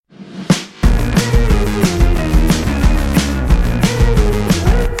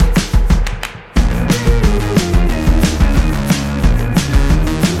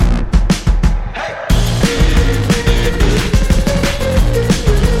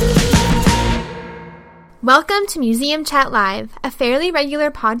Welcome to Museum Chat Live, a fairly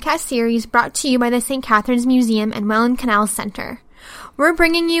regular podcast series brought to you by the St. Catharines Museum and Welland Canals Centre. We're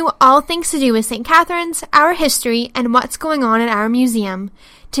bringing you all things to do with St. Catharines, our history, and what's going on at our museum.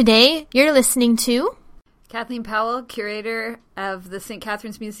 Today, you're listening to Kathleen Powell, Curator of the St.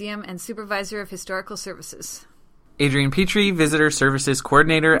 Catharines Museum and Supervisor of Historical Services. Adrian Petrie, Visitor Services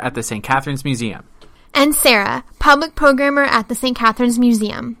Coordinator at the St. Catharines Museum. And Sarah, Public Programmer at the St. Catharines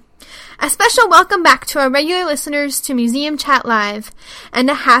Museum. A special welcome back to our regular listeners to Museum Chat Live, and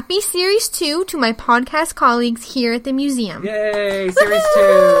a happy Series 2 to my podcast colleagues here at the museum. Yay, Series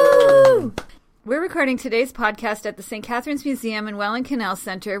 2! We're recording today's podcast at the St. Catharines Museum and Welland Canal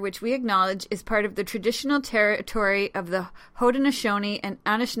Centre, which we acknowledge is part of the traditional territory of the Haudenosaunee and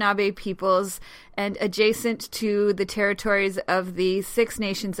Anishinaabe peoples and adjacent to the territories of the Six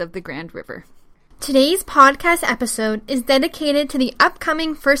Nations of the Grand River. Today's podcast episode is dedicated to the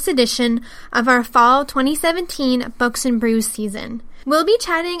upcoming first edition of our Fall 2017 Books and Brews season. We'll be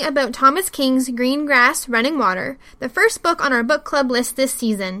chatting about Thomas King's Green Grass, Running Water, the first book on our book club list this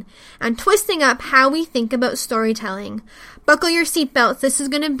season, and twisting up how we think about storytelling. Buckle your seatbelts, this is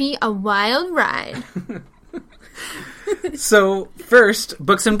going to be a wild ride. So, first,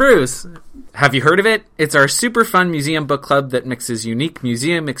 Books and Brews. Have you heard of it? It's our super fun museum book club that mixes unique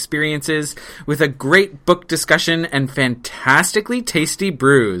museum experiences with a great book discussion and fantastically tasty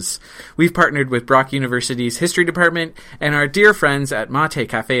brews. We've partnered with Brock University's History Department and our dear friends at Mate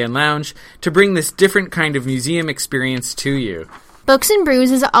Cafe and Lounge to bring this different kind of museum experience to you. Books and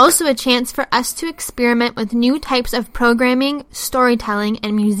Brews is also a chance for us to experiment with new types of programming, storytelling,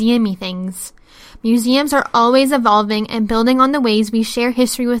 and museum-y things. Museums are always evolving and building on the ways we share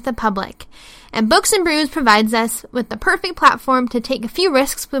history with the public. And Books and Brews provides us with the perfect platform to take a few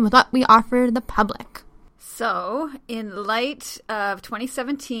risks with what we offer the public. So, in light of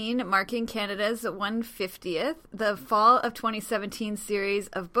 2017 marking Canada's 150th, the Fall of 2017 series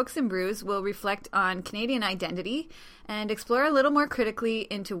of Books and Brews will reflect on Canadian identity and explore a little more critically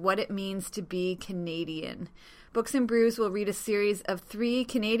into what it means to be Canadian. Books and Brews will read a series of 3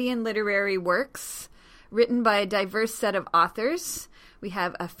 Canadian literary works written by a diverse set of authors. We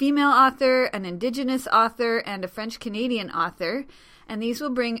have a female author, an Indigenous author, and a French-Canadian author. And these will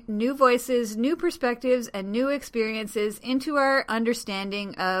bring new voices, new perspectives, and new experiences into our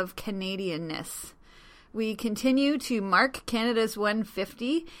understanding of Canadianness. We continue to mark Canada's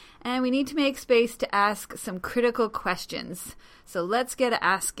 150, and we need to make space to ask some critical questions. So let's get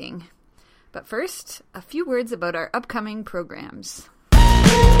asking. But first, a few words about our upcoming programs.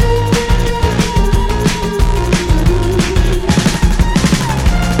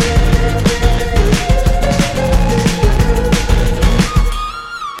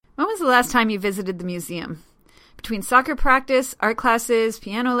 When was the last time you visited the museum? Between soccer practice, art classes,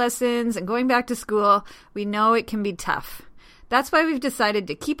 piano lessons, and going back to school, we know it can be tough. That's why we've decided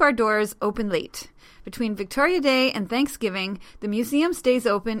to keep our doors open late. Between Victoria Day and Thanksgiving, the museum stays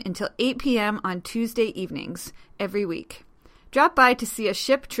open until 8 p.m. on Tuesday evenings, every week. Drop by to see a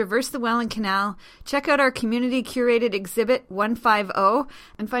ship traverse the Welland Canal, check out our community-curated exhibit 150,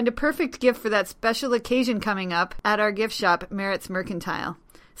 and find a perfect gift for that special occasion coming up at our gift shop, Merritt's Mercantile.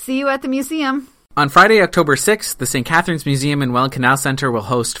 See you at the museum! On Friday, October 6th, the St. Catharines Museum and Welland Canal Centre will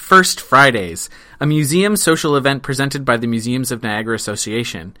host First Fridays, a museum social event presented by the Museums of Niagara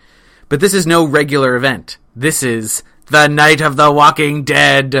Association. But this is no regular event. This is the Night of the Walking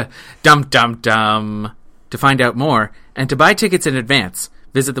Dead. Dum dum dum. To find out more and to buy tickets in advance,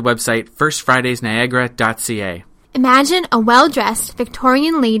 visit the website firstfridaysniagara.ca. Imagine a well-dressed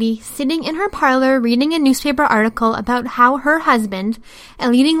Victorian lady sitting in her parlor reading a newspaper article about how her husband, a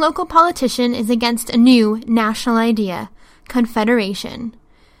leading local politician, is against a new national idea, Confederation.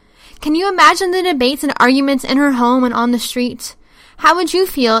 Can you imagine the debates and arguments in her home and on the street? How would you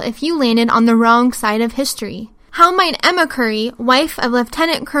feel if you landed on the wrong side of history? How might Emma Curry, wife of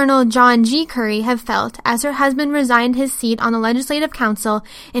Lieutenant Colonel John G. Curry, have felt as her husband resigned his seat on the Legislative Council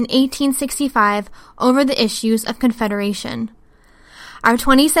in 1865 over the issues of Confederation? Our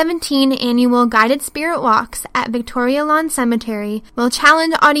 2017 annual guided spirit walks at Victoria Lawn Cemetery will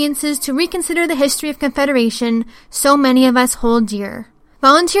challenge audiences to reconsider the history of Confederation so many of us hold dear.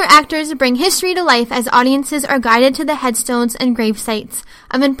 Volunteer actors bring history to life as audiences are guided to the headstones and grave sites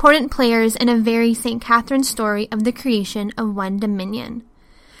of important players in a very St. Catharines story of the creation of one Dominion.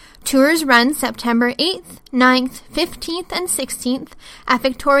 Tours run September 8th, 9th, 15th, and 16th at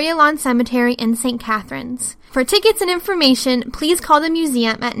Victoria Lawn Cemetery in St. Catharines. For tickets and information, please call the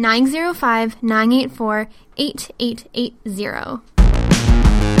museum at 905-984-8880.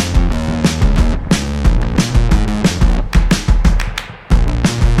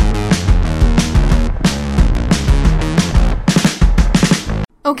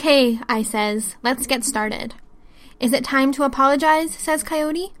 Okay, I says, let's get started. Is it time to apologize, says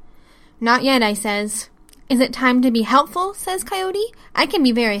Coyote. Not yet, I says. Is it time to be helpful, says Coyote. I can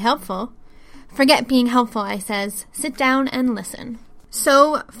be very helpful. Forget being helpful, I says. Sit down and listen.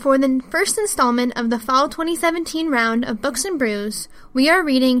 So, for the first installment of the Fall 2017 round of Books and Brews, we are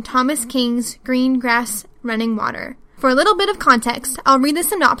reading Thomas King's Green Grass Running Water. For a little bit of context, I'll read the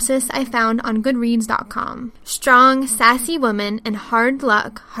synopsis I found on Goodreads.com. Strong, sassy women and hard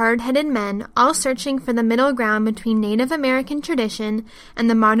luck, hard-headed men, all searching for the middle ground between Native American tradition and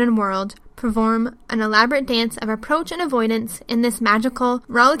the modern world, perform an elaborate dance of approach and avoidance in this magical,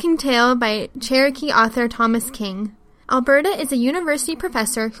 rollicking tale by Cherokee author Thomas King. Alberta is a university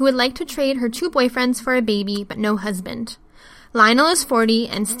professor who would like to trade her 2 boyfriends for a baby, but no husband. Lionel is 40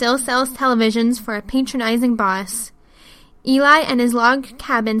 and still sells televisions for a patronizing boss. Eli and his log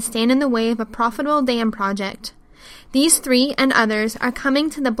cabin stand in the way of a profitable dam project. These 3 and others are coming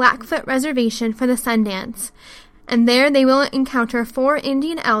to the Blackfoot Reservation for the Sundance, and there they will encounter 4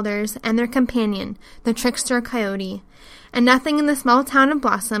 Indian elders and their companion, the trickster Coyote, and nothing in the small town of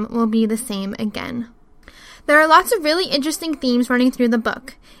Blossom will be the same again. There are lots of really interesting themes running through the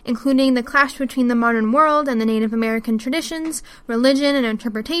book, including the clash between the modern world and the Native American traditions, religion and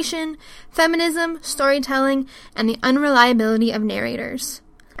interpretation, feminism, storytelling, and the unreliability of narrators.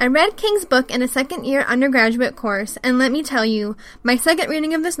 I read King's book in a second-year undergraduate course, and let me tell you, my second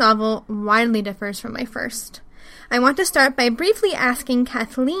reading of this novel widely differs from my first. I want to start by briefly asking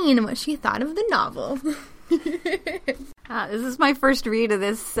Kathleen what she thought of the novel. This is my first read of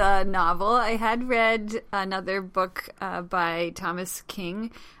this novel. I had read another book by Thomas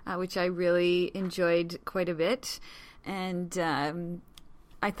King, which I really enjoyed quite a bit. And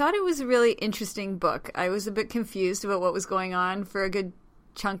I thought it was a really interesting book. I was a bit confused about what was going on for a good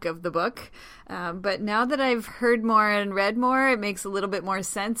chunk of the book. But now that I've heard more and read more, it makes a little bit more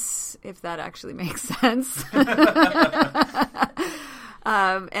sense, if that actually makes sense.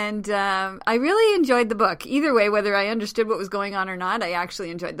 I really enjoyed the book. Either way, whether I understood what was going on or not, I actually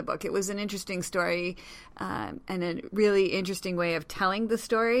enjoyed the book. It was an interesting story and a really interesting way of telling the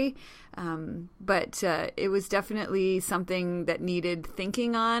story. But it was definitely something that needed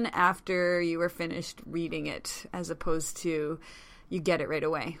thinking on after you were finished reading it, as opposed to you get it right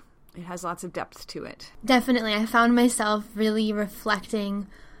away. It has lots of depth to it. Definitely. I found myself really reflecting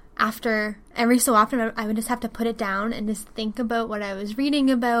after every so often. I would just have to put it down and just think about what I was reading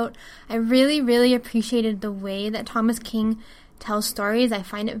about. I really, really appreciated the way that Thomas King tells stories. I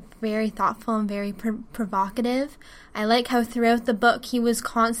find it very thoughtful and very provocative. I like how throughout the book he was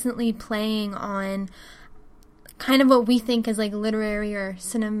constantly playing on kind of what we think is like literary or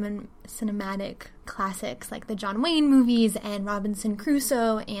cinematic classics, like the John Wayne movies and Robinson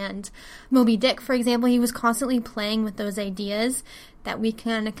Crusoe and Moby Dick, for example. He was constantly playing with those ideas that we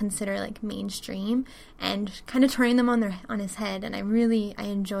kind of consider like mainstream and kind of turning them on his head, and I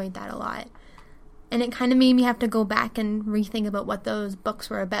enjoyed that a lot. And it kind of made me have to go back and rethink about what those books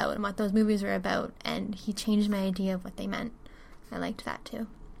were about and what those movies were about, and he changed my idea of what they meant. I liked that too.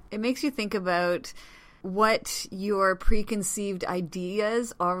 It makes you think about what your preconceived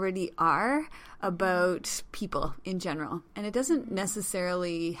ideas already are about people in general. And it doesn't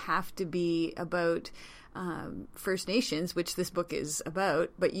necessarily have to be about First Nations, which this book is about,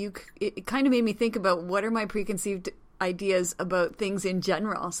 but it kind of made me think about what are my preconceived ideas about things in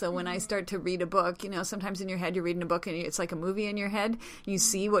general. So when I start to read a book, sometimes in your head you're reading a book and it's like a movie in your head. You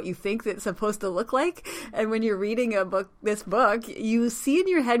see what you think that's supposed to look like. And when you're reading this book, you see in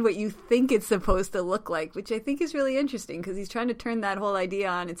your head what you think it's supposed to look like, which I think is really interesting because he's trying to turn that whole idea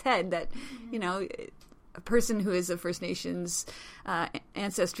on its head that, a person who is of First Nations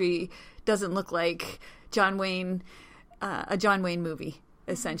ancestry doesn't look like John Wayne, a John Wayne movie,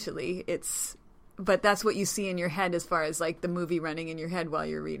 essentially. But that's what you see in your head as far as like the movie running in your head while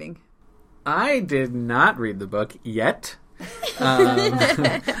you're reading. I did not read the book yet.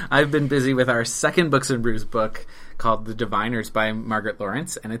 I've been busy with our second Books and Brews book called The Diviners by Margaret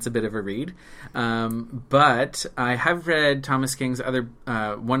Lawrence, and it's a bit of a read. But I have read Thomas King's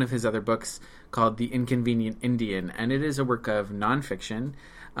one of his other books called The Inconvenient Indian, and it is a work of nonfiction.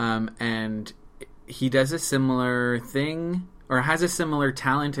 And he does a similar thing, or has a similar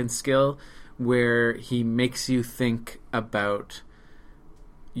talent and skill, where he makes you think about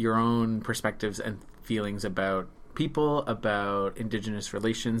your own perspectives and feelings about people, about Indigenous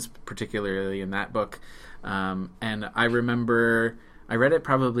relations, particularly in that book. And I remember, I read it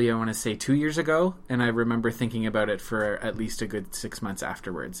probably, I want to say 2 years ago, and I remember thinking about it for at least a good 6 months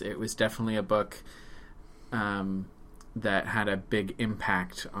afterwards. It was definitely a book that had a big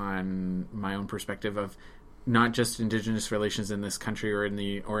impact on my own perspective of not just Indigenous relations in this country or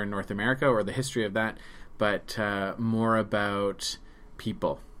in North America or the history of that, but more about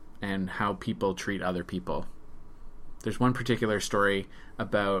people and how people treat other people. There's one particular story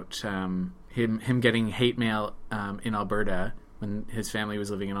about him getting hate mail in Alberta when his family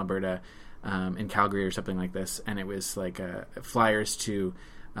was living in Alberta, in Calgary or something like this, and it was like flyers to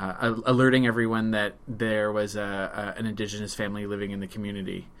alerting everyone that there was an Indigenous family living in the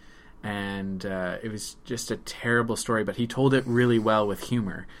community. And it was just a terrible story, but he told it really well with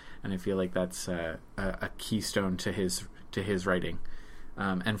humor, and I feel like that's a keystone to his writing.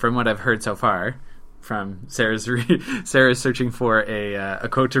 And from what I've heard so far, from Sarah's searching for a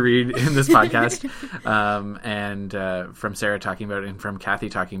quote to read in this podcast, and from Sarah talking about it, and from Kathy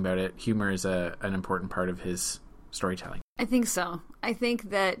talking about it, humor is an important part of his storytelling. I think so. I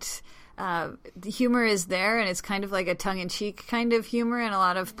think that the humor is there, and it's kind of like a tongue-in-cheek kind of humor in a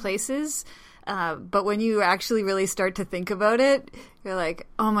lot of places. But when you actually really start to think about it, you're like,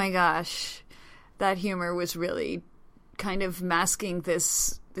 oh my gosh, that humor was really kind of masking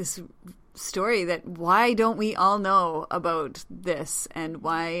this story that why don't we all know about this, and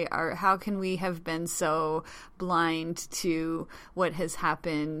how can we have been so blind to what has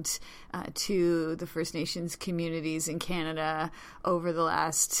happened to the First Nations communities in Canada over the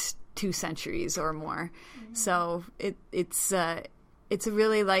last 2 centuries or more. Mm-hmm. So it's a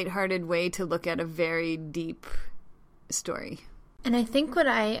really lighthearted way to look at a very deep story. And I think what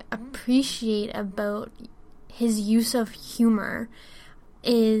I appreciate about his use of humor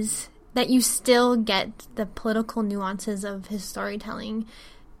is that you still get the political nuances of his storytelling.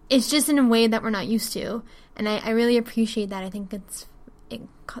 It's just in a way that we're not used to. And I really appreciate that. I think that's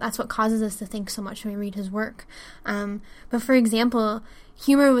what causes us to think so much when we read his work. But for example,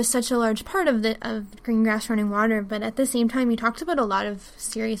 humor was such a large part of Green Grass Running Water, but at the same time, he talked about a lot of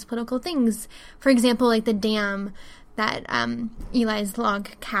serious political things. For example, like the dam that Eli's log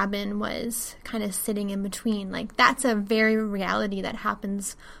cabin was kind of sitting in between. Like, that's a very reality that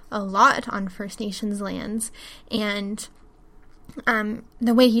happens a lot on First Nations lands. And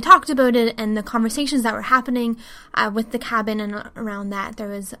the way he talked about it and the conversations that were happening with the cabin and around that, there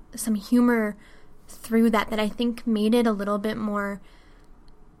was some humor through that I think made it a little bit more...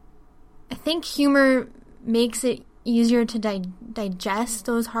 I think humor makes it easier to digest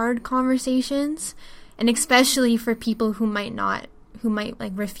those hard conversations, and especially for people who might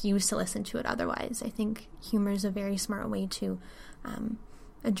like refuse to listen to it otherwise. I think humor is a very smart way to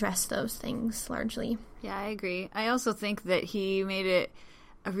address those things largely. Yeah, I agree. I also think that he made it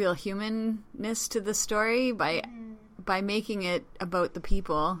a real humanness to the story by making it about the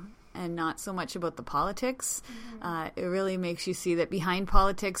people and not so much about the politics. It really makes you see that behind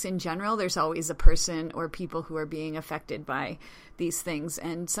politics in general, there's always a person or people who are being affected by these things.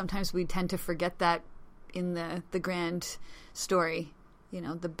 And sometimes we tend to forget that in the grand story,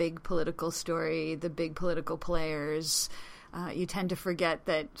 the big political story, the big political players. You tend to forget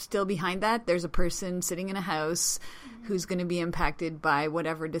that still behind that, there's a person sitting in a house who's going to be impacted by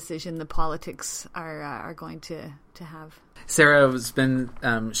whatever decision the politics are going to have. Sarah has been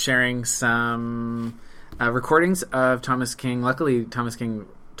sharing some recordings of Thomas King. Luckily, Thomas King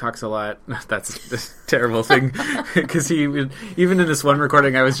talks a lot. That's a terrible thing, because he would, even in this one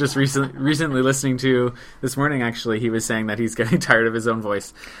recording I was just recently listening to this morning, actually, he was saying that he's getting tired of his own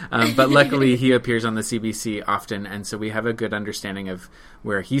voice. But luckily he appears on the CBC often, and so we have a good understanding of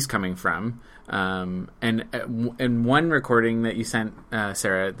where he's coming from. And in one recording that you sent,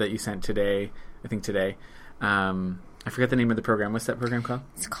 Sarah, that you sent today, I think today, I forget the name of the program. What's that program called?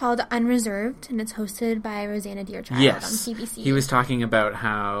 It's called Unreserved, and it's hosted by Rosanna Deerchild on CBC. He was talking about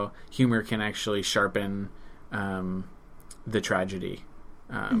how humor can actually sharpen the tragedy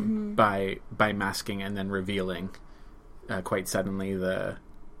by masking and then revealing quite suddenly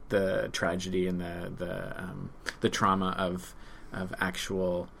the tragedy and the trauma of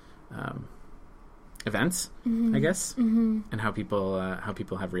actual events, I guess, and how people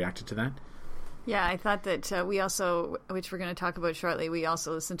have reacted to that. Yeah, I thought that we also, which we're going to talk about shortly, we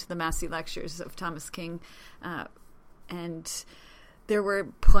also listened to the Massey lectures of Thomas King, and there were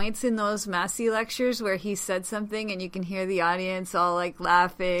points in those Massey lectures where he said something and you can hear the audience all like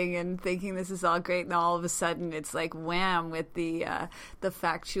laughing and thinking this is all great, and all of a sudden it's like wham with the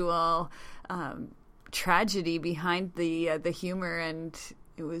factual tragedy behind the humor, and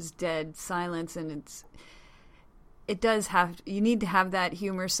it was dead silence. And you need to have that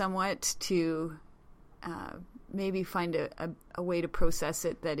humor somewhat to maybe find a way to process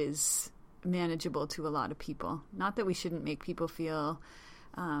it that is manageable to a lot of people. Not that we shouldn't make people feel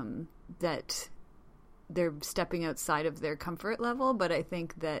that they're stepping outside of their comfort level, but I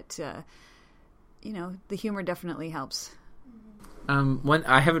think that the humor definitely helps.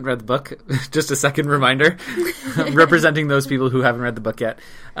 I haven't read the book. Just a second reminder, representing those people who haven't read the book yet.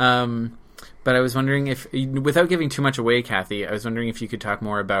 But I was wondering if, without giving too much away, Kathy, I was wondering if you could talk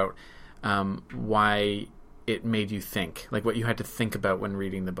more about why it made you think, like what you had to think about when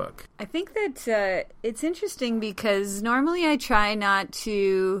reading the book. I think that it's interesting because normally I try not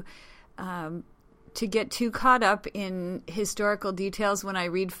to get too caught up in historical details when I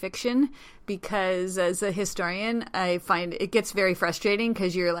read fiction, because as a historian, I find it gets very frustrating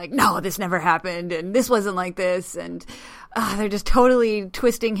because you're like, no, this never happened, and this wasn't like this, and they're just totally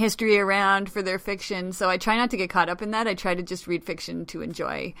twisting history around for their fiction. So I try not to get caught up in that. I try to just read fiction to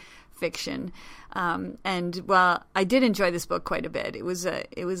enjoy fiction. And well, I did enjoy this book quite a bit. It was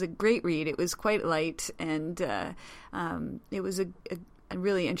a great read. It was quite light, and it was a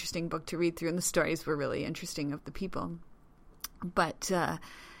really interesting book to read through, and the stories were really interesting of the people. But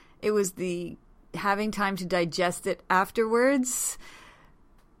it was the having time to digest it afterwards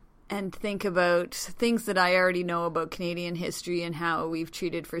and think about things that I already know about Canadian history and how we've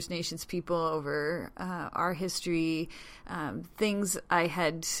treated First Nations people over our history, things I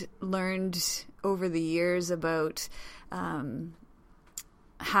had learned over the years about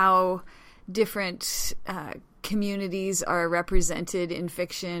how different communities are represented in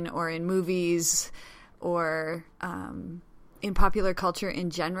fiction or in movies or in popular culture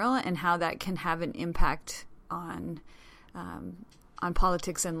in general, and how that can have an impact on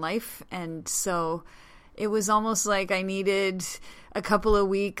politics and life. And so it was almost like I needed a couple of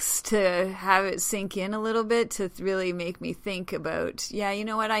weeks to have it sink in a little bit to really make me think about, you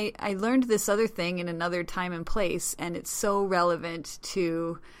know what, I learned this other thing in another time and place, and it's so relevant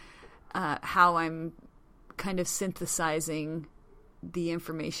to how I'm kind of synthesizing the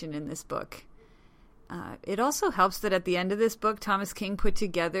information in this book. It also helps that at the end of this book, Thomas King put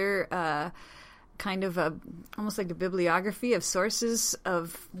together kind of almost like a bibliography of sources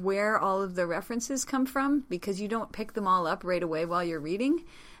of where all of the references come from, because you don't pick them all up right away while you're reading.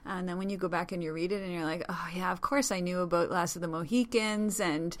 And then when you go back and you read it and you're like, oh yeah, of course I knew about Last of the Mohicans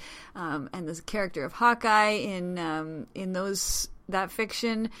and the character of Hawkeye in that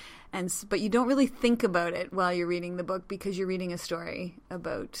fiction. But you don't really think about it while you're reading the book, because you're reading a story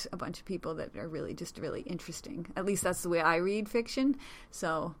about a bunch of people that are really just really interesting. At least that's the way I read fiction.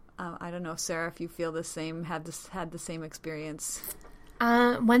 So I don't know, Sarah, if you feel the same, had the same experience.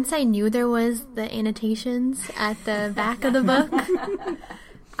 Once I knew there was the annotations at the back of the book,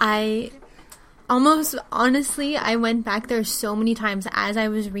 I almost, honestly, I went back there so many times as I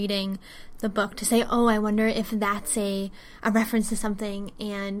was reading the book to say, oh, I wonder if that's a reference to something.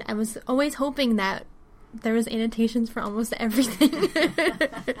 And I was always hoping that there was annotations for almost everything.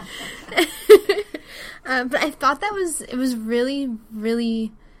 But I thought it was really,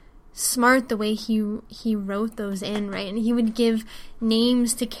 really smart the way he wrote those in, right? And he would give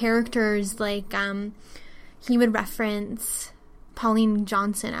names to characters, like he would reference Pauline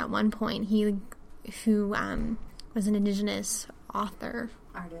Johnson at one point, who was an Indigenous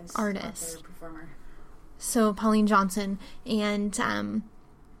artist, performer. So Pauline Johnson, and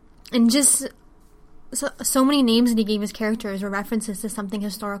just so many names that he gave his characters were references to something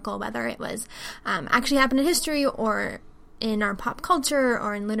historical, whether it was actually happened in history or in our pop culture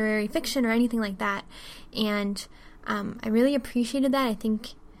or in literary fiction or anything like that. And I really appreciated that. I think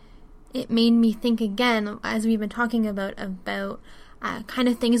it made me think again, as we've been talking about kind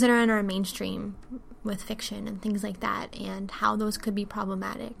of things that are in our mainstream with fiction and things like that, and how those could be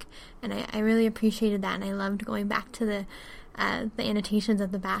problematic. And I really appreciated that, and I loved going back to the annotations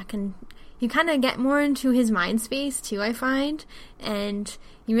at the back, and you kind of get more into his mind space too, I find, and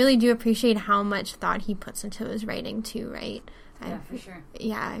you really do appreciate how much thought he puts into his writing too, right? Yeah, for sure.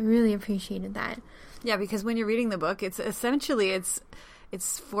 Yeah, I really appreciated that. Yeah, because when you're reading the book, it's essentially it's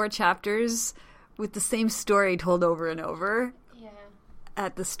 4 chapters with the same story told over and over.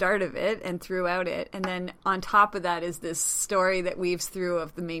 At the start of it and throughout it, and then on top of that is this story that weaves through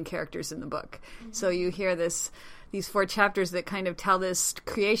of the main characters in the book. Mm-hmm. So you hear these 4 chapters that kind of tell this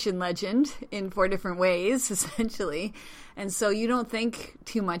creation legend in 4 different ways, essentially. And so you don't think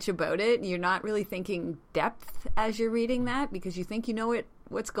too much about it. You're not really thinking depth as you're reading that, because you think you know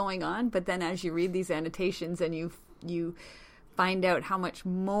what's going on. But then as you read these annotations and you find out how much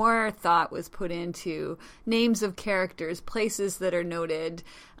more thought was put into names of characters, places that are noted,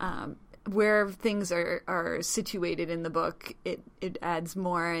 where things are situated in the book, it adds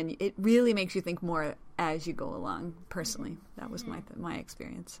more, and it really makes you think more as you go along. Personally, that was my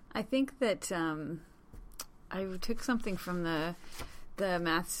experience. I think that I took something from the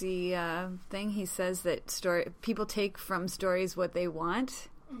Matsy thing. He says that people take from stories what they want.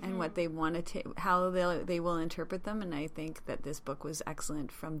 and what they want to how they will interpret them. And I think that this book was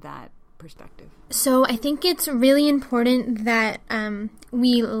excellent from that perspective. So I think it's really important that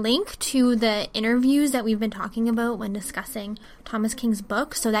we link to the interviews that we've been talking about when discussing Thomas King's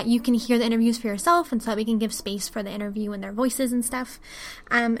book, so that you can hear the interviews for yourself, and so that we can give space for the interview and their voices and stuff.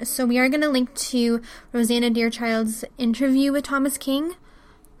 So we are going to link to Rosanna Deerchild's interview with Thomas King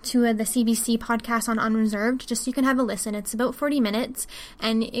to the CBC podcast on Unreserved, just so you can have a listen. It's about 40 minutes,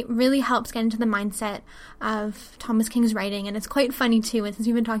 and it really helps get into the mindset of Thomas King's writing, and it's quite funny too. And since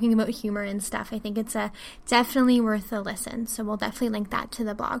we've been talking about humor and stuff, I think it's definitely worth a listen. So we'll definitely link that to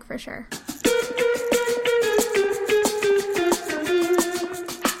the blog for sure.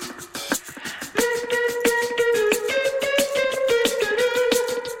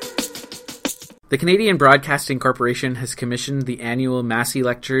 The Canadian Broadcasting Corporation has commissioned the annual Massey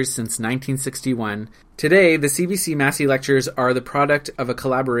Lectures since 1961. Today, the CBC Massey Lectures are the product of a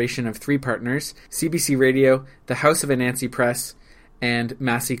collaboration of three partners: CBC Radio, the House of Anansi Press, and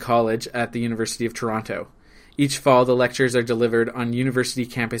Massey College at the University of Toronto. Each fall, the lectures are delivered on university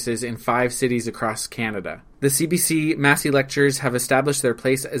campuses in 5 cities across Canada. The CBC Massey Lectures have established their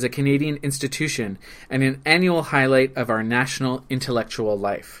place as a Canadian institution and an annual highlight of our national intellectual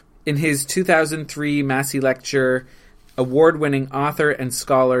life. In his 2003 Massey Lecture, award-winning author and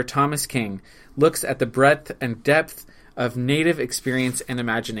scholar Thomas King looks at the breadth and depth of Native experience and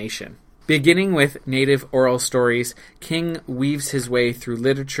imagination. Beginning with Native oral stories, King weaves his way through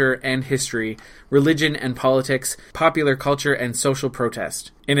literature and history, religion and politics, popular culture and social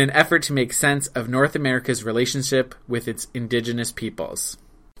protest, in an effort to make sense of North America's relationship with its Indigenous peoples.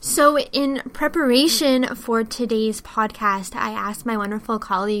 So in preparation for today's podcast, I asked my wonderful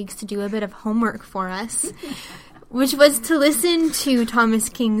colleagues to do a bit of homework for us, which was to listen to Thomas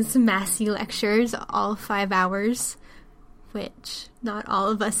King's Massey Lectures, all 5 hours, which not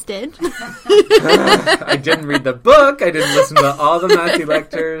all of us did. I didn't read the book. I didn't listen to all the Massey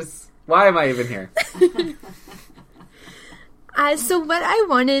Lectures. Why am I even here? So what I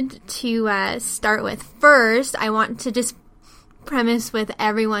wanted to start with first, I want to just premise with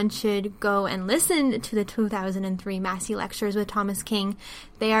everyone should go and listen to the 2003 Massey Lectures with Thomas King.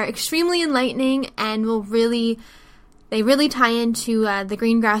 They are extremely enlightening and they really tie into the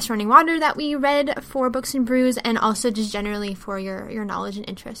Green Grass Running Water that we read for Books and Brews, and also just generally for your knowledge and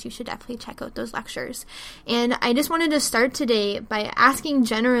interest. You should definitely check out those lectures. And I just wanted to start today by asking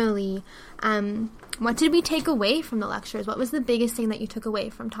generally, what did we take away from the lectures? What was the biggest thing that you took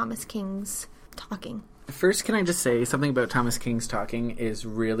away from Thomas King's talking? First, can I just say something about Thomas King's talking is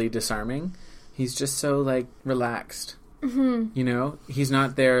really disarming. He's just so, relaxed. Mm-hmm. You know? He's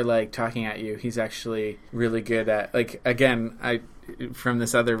not there, talking at you. He's actually really good at, again, from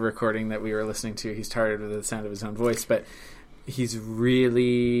this other recording that we were listening to, he's tired of the sound of his own voice, but he's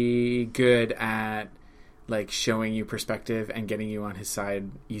really good at, showing you perspective and getting you on his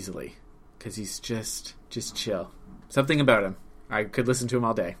side easily. Because he's just chill. Something about him. I could listen to him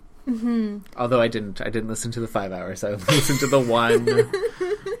all day. Mm-hmm. Although I didn't listen to the 5 hours. I listened to the one,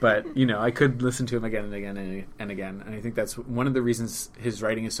 but I could listen to him again and again and again. And I think that's one of the reasons his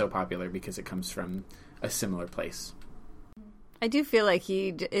writing is so popular, because it comes from a similar place. I do feel like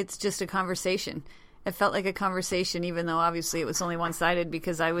it's just a conversation. It felt like a conversation, even though obviously it was only one-sided,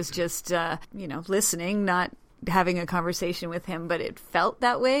 because I was just listening, not having a conversation with him, but it felt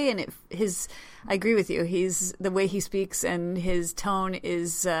that way. And I agree with you. The way he speaks and his tone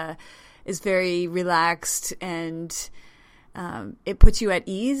is very relaxed, and it puts you at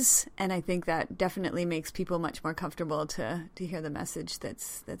ease. And I think that definitely makes people much more comfortable to hear the message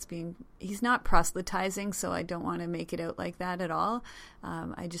that's being. He's not proselytizing, so I don't want to make it out like that at all.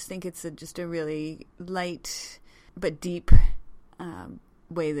 I just think it's just a really light but deep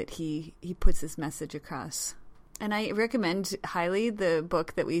way that he puts his message across. And I recommend highly the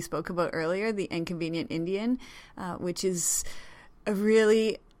book that we spoke about earlier, The Inconvenient Indian, which is a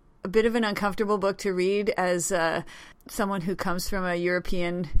bit of an uncomfortable book to read as someone who comes from a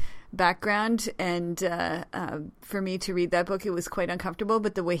European background. And for me to read that book, it was quite uncomfortable.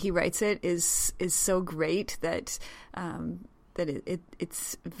 But the way he writes it is so great that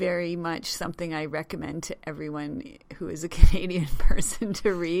it's very much something I recommend to everyone who is a Canadian person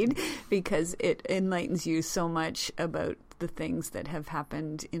to read, because it enlightens you so much about the things that have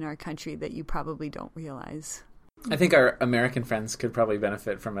happened in our country that you probably don't realize. I think our American friends could probably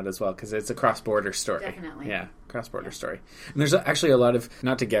benefit from it as well, because it's a cross-border story. Definitely. Yeah, cross-border story. And there's actually a lot of,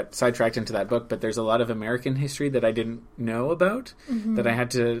 not to get sidetracked into that book, but there's a lot of American history that I didn't know about, that I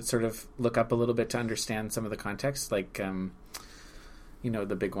had to sort of look up a little bit to understand some of the context, the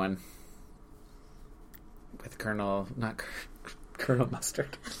big one with Colonel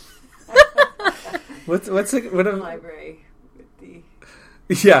Mustard. What library with the...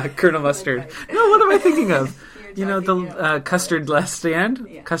 Yeah, Colonel Mustard. No, what am I thinking of? Custard Last Stand?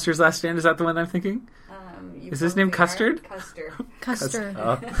 Yeah. Custer's Last Stand, is that the one I'm thinking? Is his name Custard? Custer.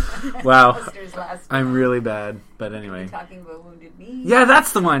 Oh. Wow. Custer's Last Stand. I'm really bad, but anyway. Talking about Wounded Knee. Yeah,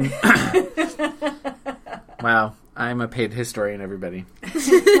 that's the one! Wow. I'm a paid historian, everybody.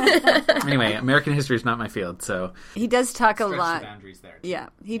 Anyway, American history is not my field, so... He does talk a Stretch lot. the boundaries there. Yeah,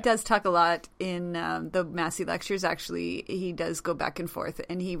 he does talk a lot in the Massey lectures. Actually, he does go back and forth,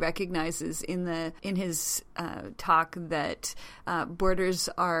 and he recognizes in his talk that borders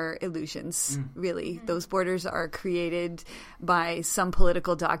are illusions. Really, those borders are created by some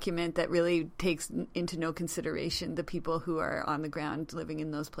political document that really takes into no consideration the people who are on the ground living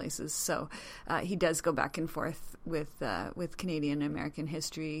in those places. So he does go back and forth with Canadian and American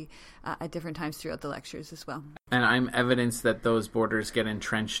history at different times throughout the lectures as well. And I'm evidence that those borders get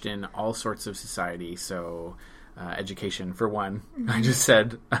entrenched in all sorts of society. So, education, for one. I just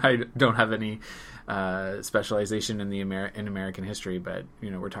said I don't have any specialization in in American history, but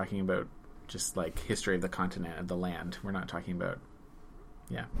we're talking about just like history of the continent, of the land. We're not talking about,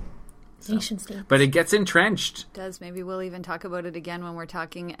 Nation states. But it gets entrenched. It does. Maybe we'll even talk about it again when we're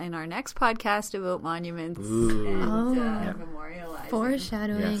talking in our next podcast about monuments Ooh. and memorializing.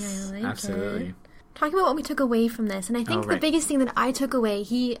 Foreshadowing. Yes, I like absolutely. it. Talking about what we took away from this, and I think the biggest thing that I took away,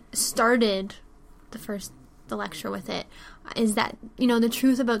 he started the lecture with it, is that, the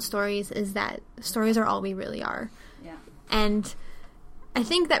truth about stories is that stories are all we really are. Yeah. And I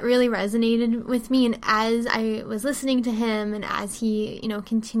think that really resonated with me, and as I was listening to him and as he,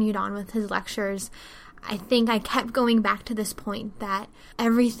 continued on with his lectures, I think I kept going back to this point that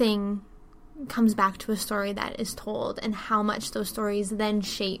everything comes back to a story that is told, and how much those stories then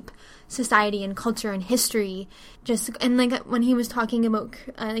shape society and culture and history. And like when he was talking about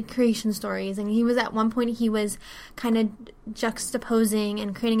creation stories, and he was at one point he was kind of juxtaposing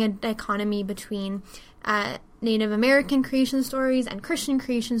and creating a dichotomy between Native American creation stories and Christian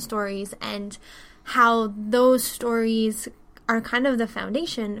creation stories, and how those stories are kind of the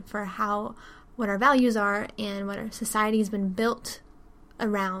foundation for what our values are and what our society has been built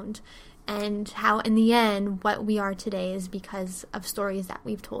around, and how in the end what we are today is because of stories that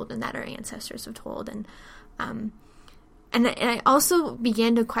we've told and that our ancestors have told. And I also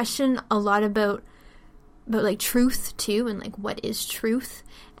began to question a lot about like truth too, and like what is truth.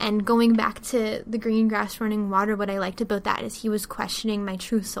 And going back to the green grass running water, what I liked about that is he was questioning my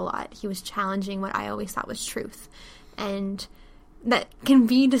truths a lot. He was challenging what I always thought was truth, and that can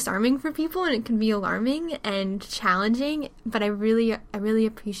be disarming for people, and it can be alarming and challenging, but I really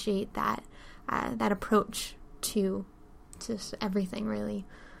appreciate that approach to just everything, really.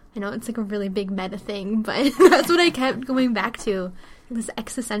 I know it's like a really big meta thing, but that's what I kept going back to, these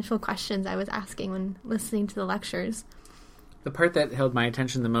existential questions I was asking when listening to the lectures. The part that held my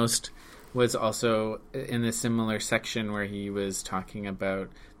attention the most was also in a similar section where he was talking about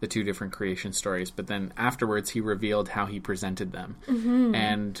the two different creation stories, but then afterwards he revealed how he presented them. Mm-hmm.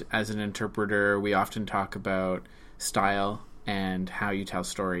 And as an interpreter, we often talk about style and how you tell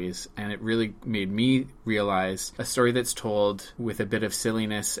stories, and it really made me realize a story that's told with a bit of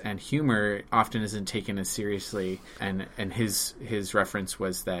silliness and humor often isn't taken as seriously. And his reference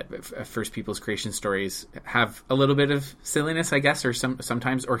was that First People's creation stories have a little bit of silliness, I guess, or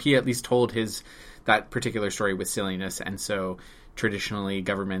sometimes, or he at least told that particular story with silliness, and so traditionally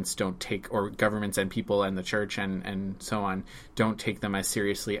governments and people and the church and so on don't take them as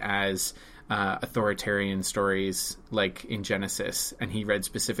seriously as authoritarian stories like in Genesis. And he read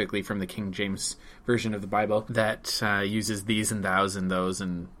specifically from the King James version of the Bible that uses these and thous and those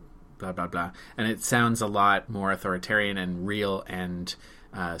and blah, blah, blah. And it sounds a lot more authoritarian and real and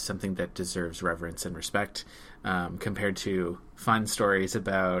something that deserves reverence and respect compared to fun stories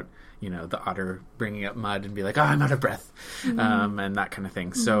about the otter bringing up mud and be like, oh, I'm out of breath, and that kind of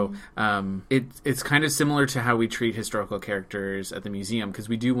thing. Mm-hmm. So it's kind of similar to how we treat historical characters at the museum, because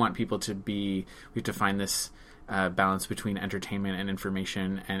we do want people we have to find this balance between entertainment and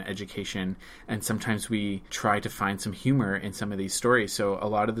information and education, and sometimes we try to find some humor in some of these stories. So a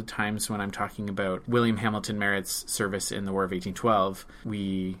lot of the times when I'm talking about William Hamilton Merritt's service in the War of 1812,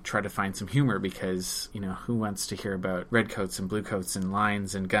 we try to find some humor because, who wants to hear about redcoats and bluecoats and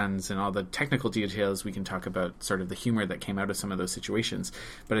lines and guns and all the technical details? We can talk about sort of the humor that came out of some of those situations,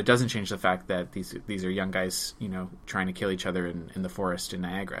 but it doesn't change the fact that these are young guys, trying to kill each other in the forest in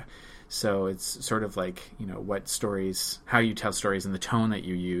Niagara. So it's sort of like, what stories, how you tell stories and the tone that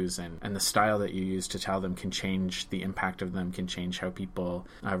you use and the style that you use to tell them can change the impact of them, can change how people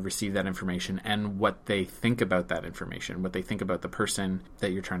receive that information and what they think about that information, what they think about the person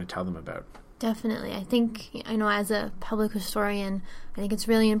that you're trying to tell them about. Definitely. I know as a public historian, I think it's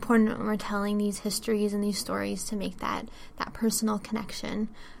really important when we're telling these histories and these stories to make that personal connection.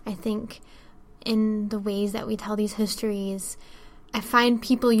 I think in the ways that we tell these histories, I find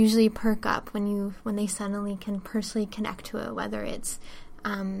people usually perk up when they suddenly can personally connect to it, whether it's,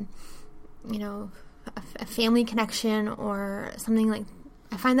 a family connection or something like.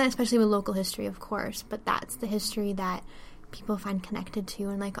 I find that especially with local history, of course, but that's the history that people find connected to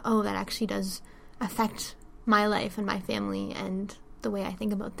and like, oh, that actually does affect my life and my family and the way I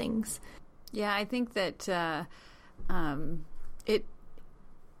think about things. Yeah, I think that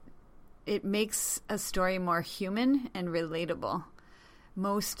it makes a story more human and relatable.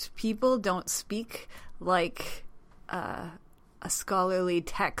 Most people don't speak like a scholarly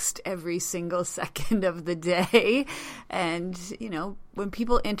text every single second of the day. And, when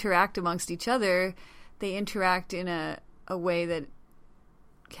people interact amongst each other, they interact in a way that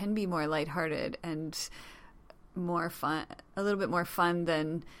can be more lighthearted and more fun, a little bit more fun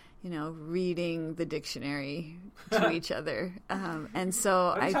than, reading the dictionary to each other. And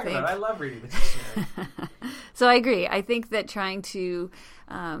so I think I love reading the dictionary. So I agree. I think that trying to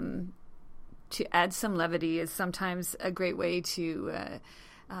add some levity is sometimes a great way to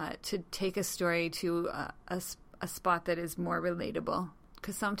take a story to a spot that is more relatable.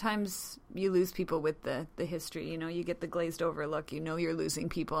 Because sometimes you lose people with the history. You get the glazed over look. You're losing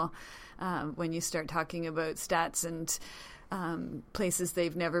people when you start talking about stats and places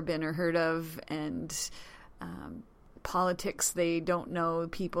they've never been or heard of, and politics they don't know,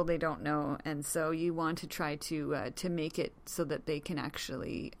 people they don't know. And so you want to try to make it so that they can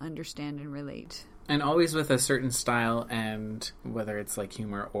actually understand and relate. And always with a certain style, and whether it's like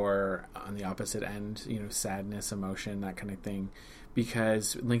humor or on the opposite end, sadness, emotion, that kind of thing.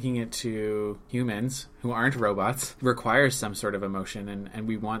 Because linking it to humans who aren't robots requires some sort of emotion, and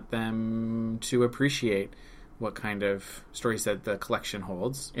we want them to appreciate what kind of stories that the collection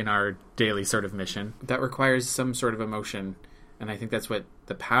holds in our daily sort of mission. That requires some sort of emotion, and I think that's what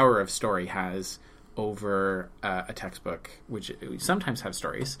the power of story has over a textbook, which we sometimes have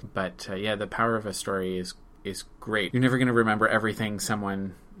stories. But the power of a story is great. You're never going to remember everything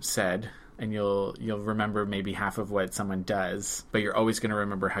someone said, and you'll remember maybe half of what someone does, but you're always going to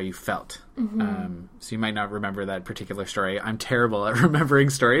remember how you felt. Mm-hmm. So you might not remember that particular story. I'm terrible at remembering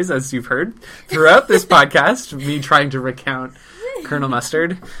stories, as you've heard throughout this podcast, me trying to recount Colonel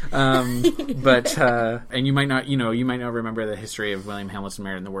Mustard. But you might not remember the history of William Hamilton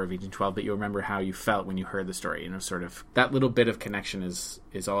Merritt in the War of 1812, but you'll remember how you felt when you heard the story. Sort of that little bit of connection is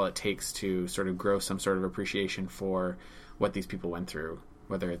all it takes to sort of grow some sort of appreciation for what these people went through,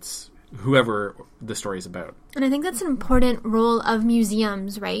 whether it's whoever the story is about. And I think that's an important role of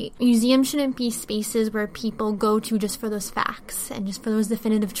museums, right? Museums shouldn't be spaces where people go to just for those facts and just for those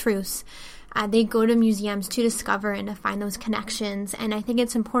definitive truths. They go to museums to discover and to find those connections. And I think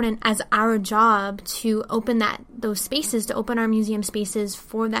it's important as our job to open those spaces, to open our museum spaces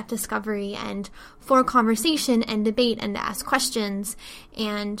for that discovery and for conversation and debate and to ask questions.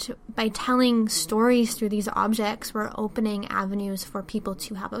 And by telling stories through these objects, we're opening avenues for people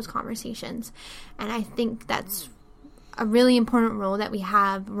to have those conversations. And I think that's a really important role that we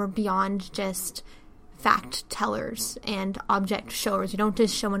have. We're beyond just fact tellers and object showers. We don't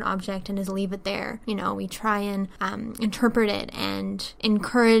just show an object and just leave it there. We try and interpret it and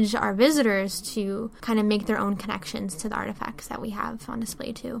encourage our visitors to kind of make their own connections to the artifacts that we have on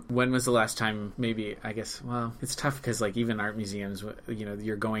display too. When was the last time, maybe, I guess, well, it's tough because like even art museums,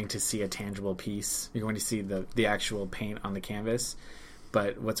 you're going to see a tangible piece. You're going to see the actual paint on the canvas.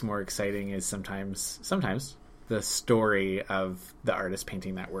 But what's more exciting is sometimes the story of the artist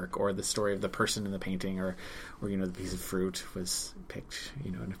painting that work, or the story of the person in the painting, or the piece of fruit was picked,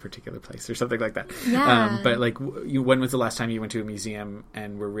 in a particular place or something like that. Yeah. But like, when was the last time you went to a museum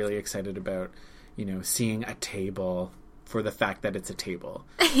and were really excited about, seeing a table for the fact that it's a table?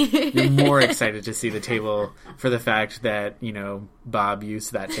 You're more excited to see the table for the fact that, Bob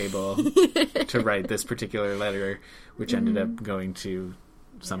used that table to write this particular letter, which ended up going to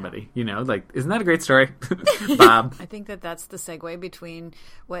somebody, isn't that a great story? Bob. I think that's the segue between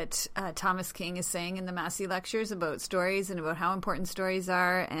what Thomas King is saying in the Massey lectures about stories and about how important stories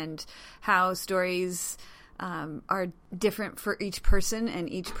are, and how stories are different for each person, and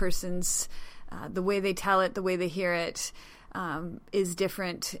each person's the way they tell it, the way they hear it, is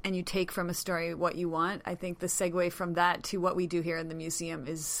different, and you take from a story what you want, I think the segue from that to what we do here in the museum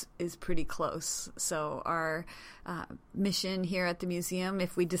is pretty close. So our mission here at the museum,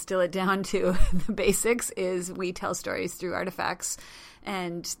 if we distill it down to the basics, is we tell stories through artifacts.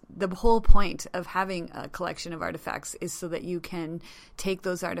 And the whole point of having a collection of artifacts is so that you can take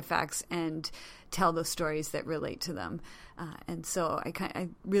those artifacts and tell those stories that relate to them. And so I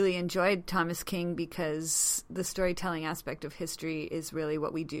really enjoyed Thomas King because the storytelling aspect of history is really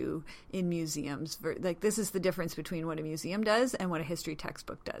what we do in museums. Like, this is the difference between what a museum does and what a history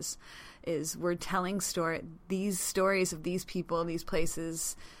textbook does, is we're telling these stories of these people, these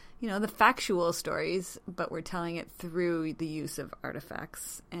places, the factual stories, but we're telling it through the use of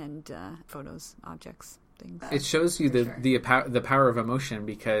artifacts and photos, objects, things. It shows you the power of emotion,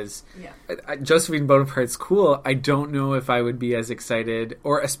 because Josephine Bonaparte's cool. I don't know if I would be as excited,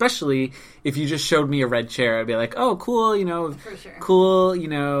 or especially if you just showed me a red chair, I'd be like, oh, cool, For sure. cool,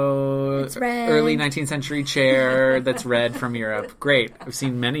 It's red. early 19th century chair that's red from Europe. Great. I've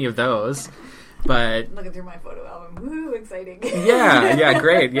seen many of those. But looking through my photo album, woo, exciting. yeah,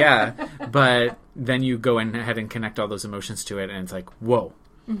 great, yeah. But then you go ahead and connect all those emotions to it, and it's like, whoa,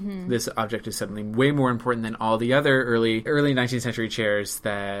 this object is suddenly way more important than all the other early 19th century chairs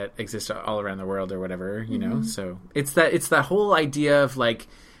that exist all around the world, or whatever, you know. So it's that whole idea of, like,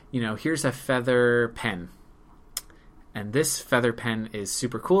 here's a feather pen, and this feather pen is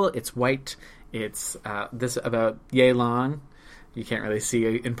super cool. It's white. It's this about yay long. You can't really see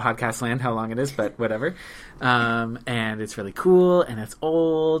in podcast land how long it is, but whatever. And it's really cool, and it's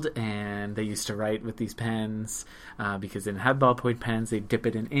old, and they used to write with these pens because they didn't have ballpoint pens. They dip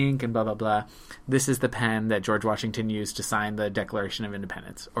it in ink and blah, blah, blah. This is the pen that George Washington used to sign the Declaration of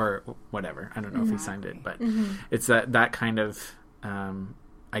Independence, or whatever. I don't know if he signed it, but it's that kind of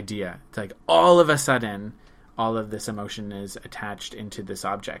idea. It's like all of a sudden, all of this emotion is attached into this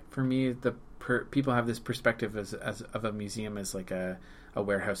object. For me, people have this perspective as of a museum as like a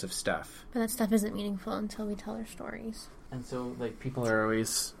warehouse of stuff. But that stuff isn't meaningful until we tell our stories. And so, like, people are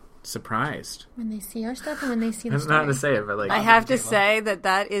always surprised when they see our stuff and when they see the That's story. not to say it, but, like, I have to say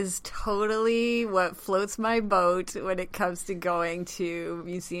that is totally what floats my boat when it comes to going to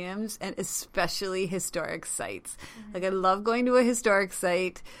museums, and especially historic sites. Like, I love going to a historic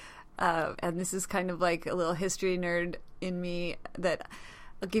site, and this is kind of like a little history nerd in me that...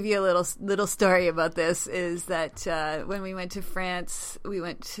 I'll give you a little story about this, is that when we went to France,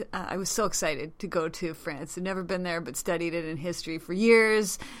 I was so excited to go to France. I'd never been there, but studied it in history for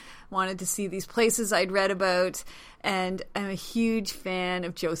years, wanted to see these places I'd read about, and I'm a huge fan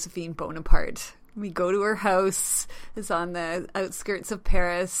of Josephine Bonaparte. We go to her house. It's on the outskirts of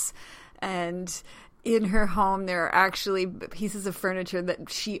Paris, and in her home there are actually pieces of furniture that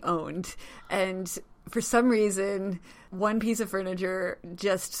she owned, and for some reason, one piece of furniture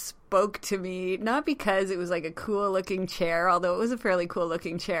just spoke to me, not because it was like a cool looking chair, although it was a fairly cool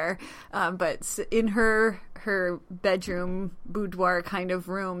looking chair, but in her bedroom boudoir kind of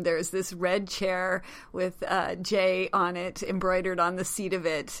room, there's this red chair with J on it, embroidered on the seat of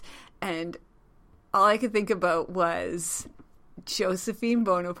it, and all I could think about was Josephine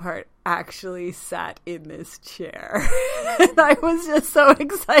Bonaparte actually sat in this chair. And I was just so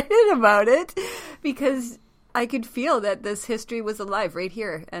excited about it because I could feel that this history was alive right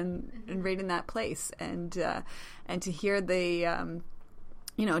here and right in that place. And to hear the,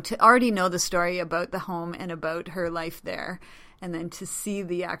 to already know the story about the home and about her life there, and then to see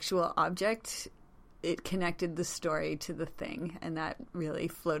the actual object, it connected the story to the thing, and that really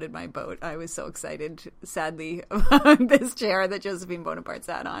floated my boat. I was so excited, sadly, about this chair that Josephine Bonaparte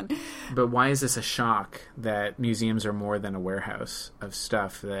sat on. But why is this a shock that museums are more than a warehouse of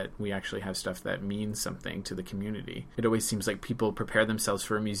stuff, that we actually have stuff that means something to the community? It always seems like people prepare themselves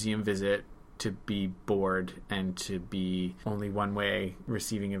for a museum visit to be bored and to be only one way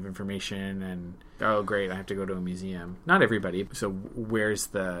receiving of information, and oh great, I have to go to a museum. Not everybody. So where's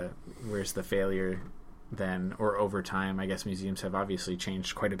the failure then? Or over time, I guess museums have obviously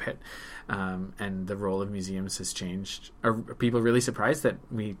changed quite a bit, and the role of museums has changed. Are people really surprised that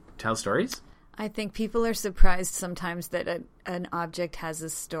we tell stories? I think people are surprised sometimes that an object has a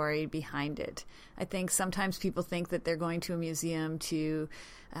story behind it. I think sometimes people think that they're going to a museum to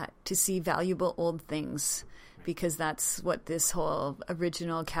see valuable old things, because that's what this whole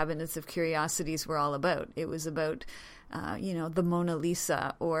original Cabinets of Curiosities were all about. It was about, the Mona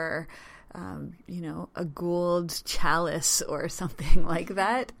Lisa, or a gold chalice or something like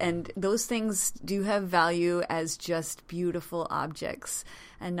that. And those things do have value as just beautiful objects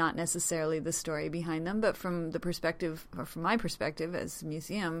and not necessarily the story behind them. But from the perspective, or from my perspective as a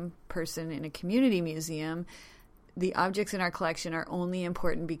museum person in a community museum, the objects in our collection are only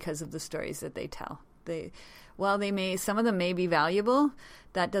important because of the stories that they tell. Some of them may be valuable,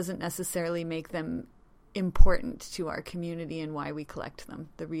 that doesn't necessarily make them important to our community and why we collect them.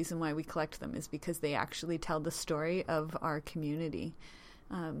 The reason why we collect them is because they actually tell the story of our community.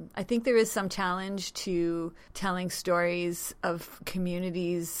 I think there is some challenge to telling stories of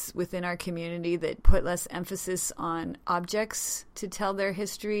communities within our community that put less emphasis on objects to tell their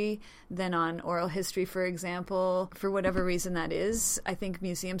history than on oral history, for example, for whatever reason that is. I think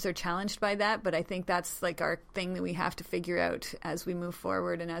museums are challenged by that, but I think that's like our thing that we have to figure out as we move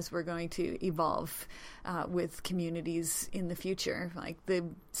forward and as we're going to evolve with communities in the future. Like the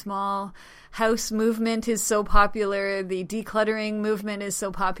small house movement is so popular, the decluttering movement is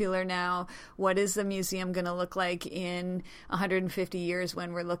so popular now. What is the museum going to look like in 150 years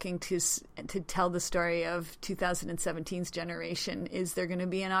when we're looking to tell the story of 2017's generation? Is there going to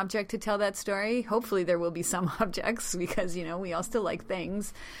be an object to tell that story? Hopefully there will be some objects because, we all still like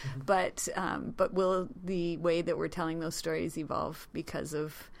things. Mm-hmm. But will the way that we're telling those stories evolve because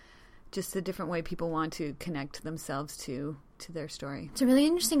of just the different way people want to connect themselves to their story? It's a really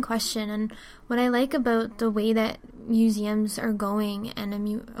interesting question, and what I like about the way that museums are going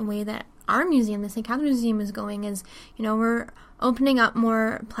and a way that our museum, the St. Catharines Museum, is going is, we're opening up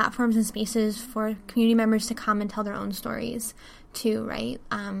more platforms and spaces for community members to come and tell their own stories too, right?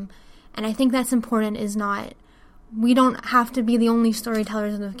 And I think that's important, we don't have to be the only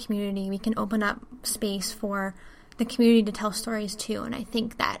storytellers in the community. We can open up space for the community to tell stories too. And I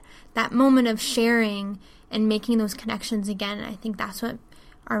think that moment of sharing and making those connections again, I think that's what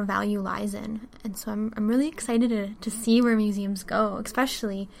our value lies in. And so I'm really excited to see where museums go,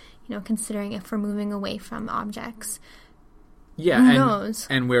 especially, considering if we're moving away from objects. Yeah, who knows?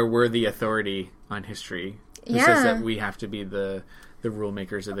 And where we're the authority on history. Who says that we have to be the rule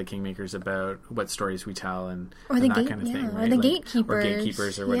makers or the kingmakers about what stories we tell and that kind of thing, right? Or the gatekeepers. Or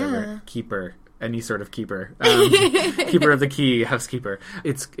gatekeepers or whatever. Yeah. Keeper. Any sort of keeper. Keeper of the key, housekeeper.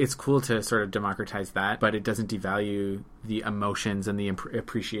 It's cool to sort of democratize that, but it doesn't devalue the emotions and the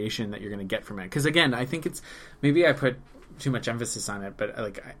appreciation that you're going to get from it. Because again, I think maybe I put too much emphasis on it,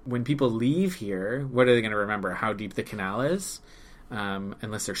 but when people leave here, what are they going to remember? How deep the canal is?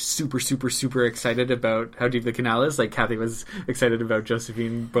 Unless they're super, super, super excited about how deep the canal is, like Kathy was excited about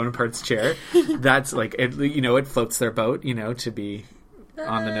Josephine Bonaparte's chair. That's it floats their boat, to be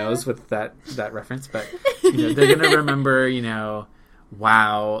on the nose with that reference, but they're gonna remember,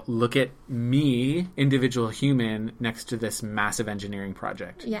 wow, look at me, individual human, next to this massive engineering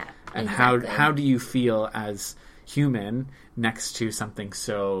project. Yeah. And exactly. how do you feel as human next to something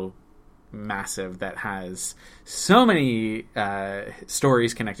so massive that has so many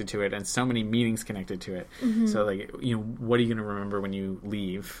stories connected to it and so many meanings connected to it? Mm-hmm. So what are you going to remember when you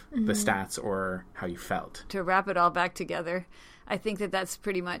leave? Mm-hmm. The stats or how you felt? To wrap it all back together, I think that's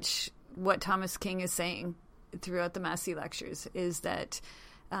pretty much what Thomas King is saying throughout the Massey lectures, is that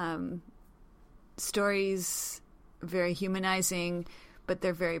stories are very humanizing, but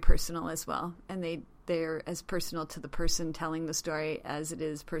they're very personal as well. And they're as personal to the person telling the story as it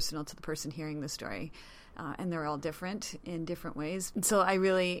is personal to the person hearing the story. And they're all different in different ways. And so I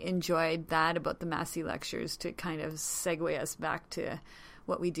really enjoyed that about the Massey lectures, to kind of segue us back to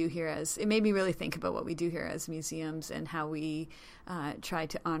what we do here it made me really think about what we do here as museums and how we try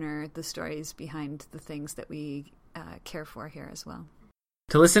to honor the stories behind the things that we care for here as well.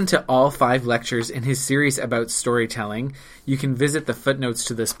 To listen to all 5 lectures in his series about storytelling, you can visit the footnotes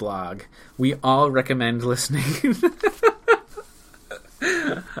to this blog. We all recommend listening.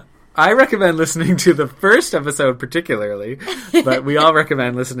 I recommend listening to the first episode particularly, but we all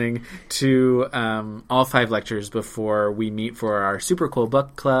recommend listening to all 5 lectures before we meet for our super cool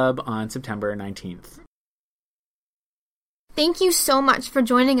book club on September 19th. Thank you so much for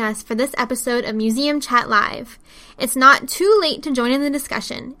joining us for this episode of Museum Chat Live. It's not too late to join in the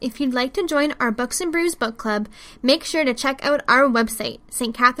discussion. If you'd like to join our Books and Brews book club, make sure to check out our website,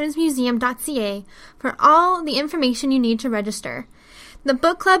 stcatharinesmuseum.ca, for all the information you need to register. The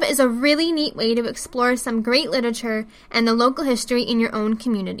book club is a really neat way to explore some great literature and the local history in your own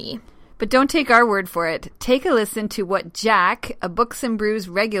community. But don't take our word for it. Take a listen to what Jack, a Books and Brews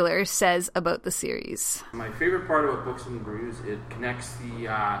regular, says about the series. My favorite part about Books and Brews, it connects the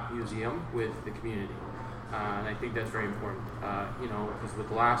museum with the community. And I think that's very important. Because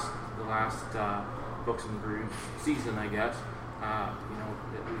the last Books and Brews season, I guess,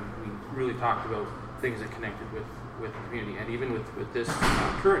 we really talked about things that connected with with the community. And even with this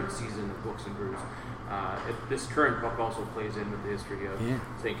current season of Books and Brews, this current book also plays in with the history of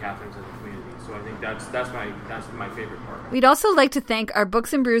St. Catherine's and the community. So I think that's my favorite part. We'd also like to thank our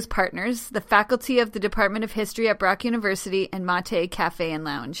Books and Brews partners, the faculty of the Department of History at Brock University and Mate Cafe and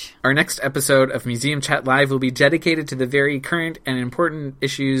Lounge. Our next episode of Museum Chat Live will be dedicated to the very current and important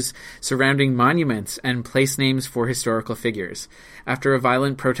issues surrounding monuments and place names for historical figures. After a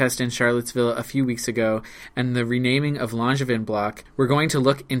violent protest in Charlottesville a few weeks ago and the renaming of Langevin Block, we're going to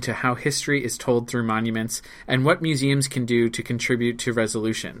look into how history is told through monuments and what museums can do to contribute to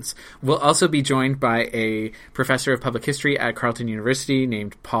resolutions. We'll also be joined by a professor of public history at Carleton University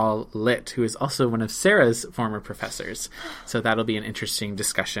named Paul Litt, who is also one of Sarah's former professors. So that'll be an interesting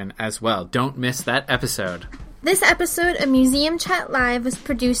discussion as well. Don't miss that episode. This episode of Museum Chat Live was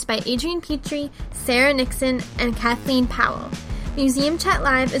produced by Adrian Petrie, Sarah Nixon, and Kathleen Powell. Museum Chat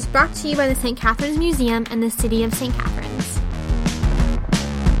Live is brought to you by the St. Catherine's Museum and the City of St. Catherine.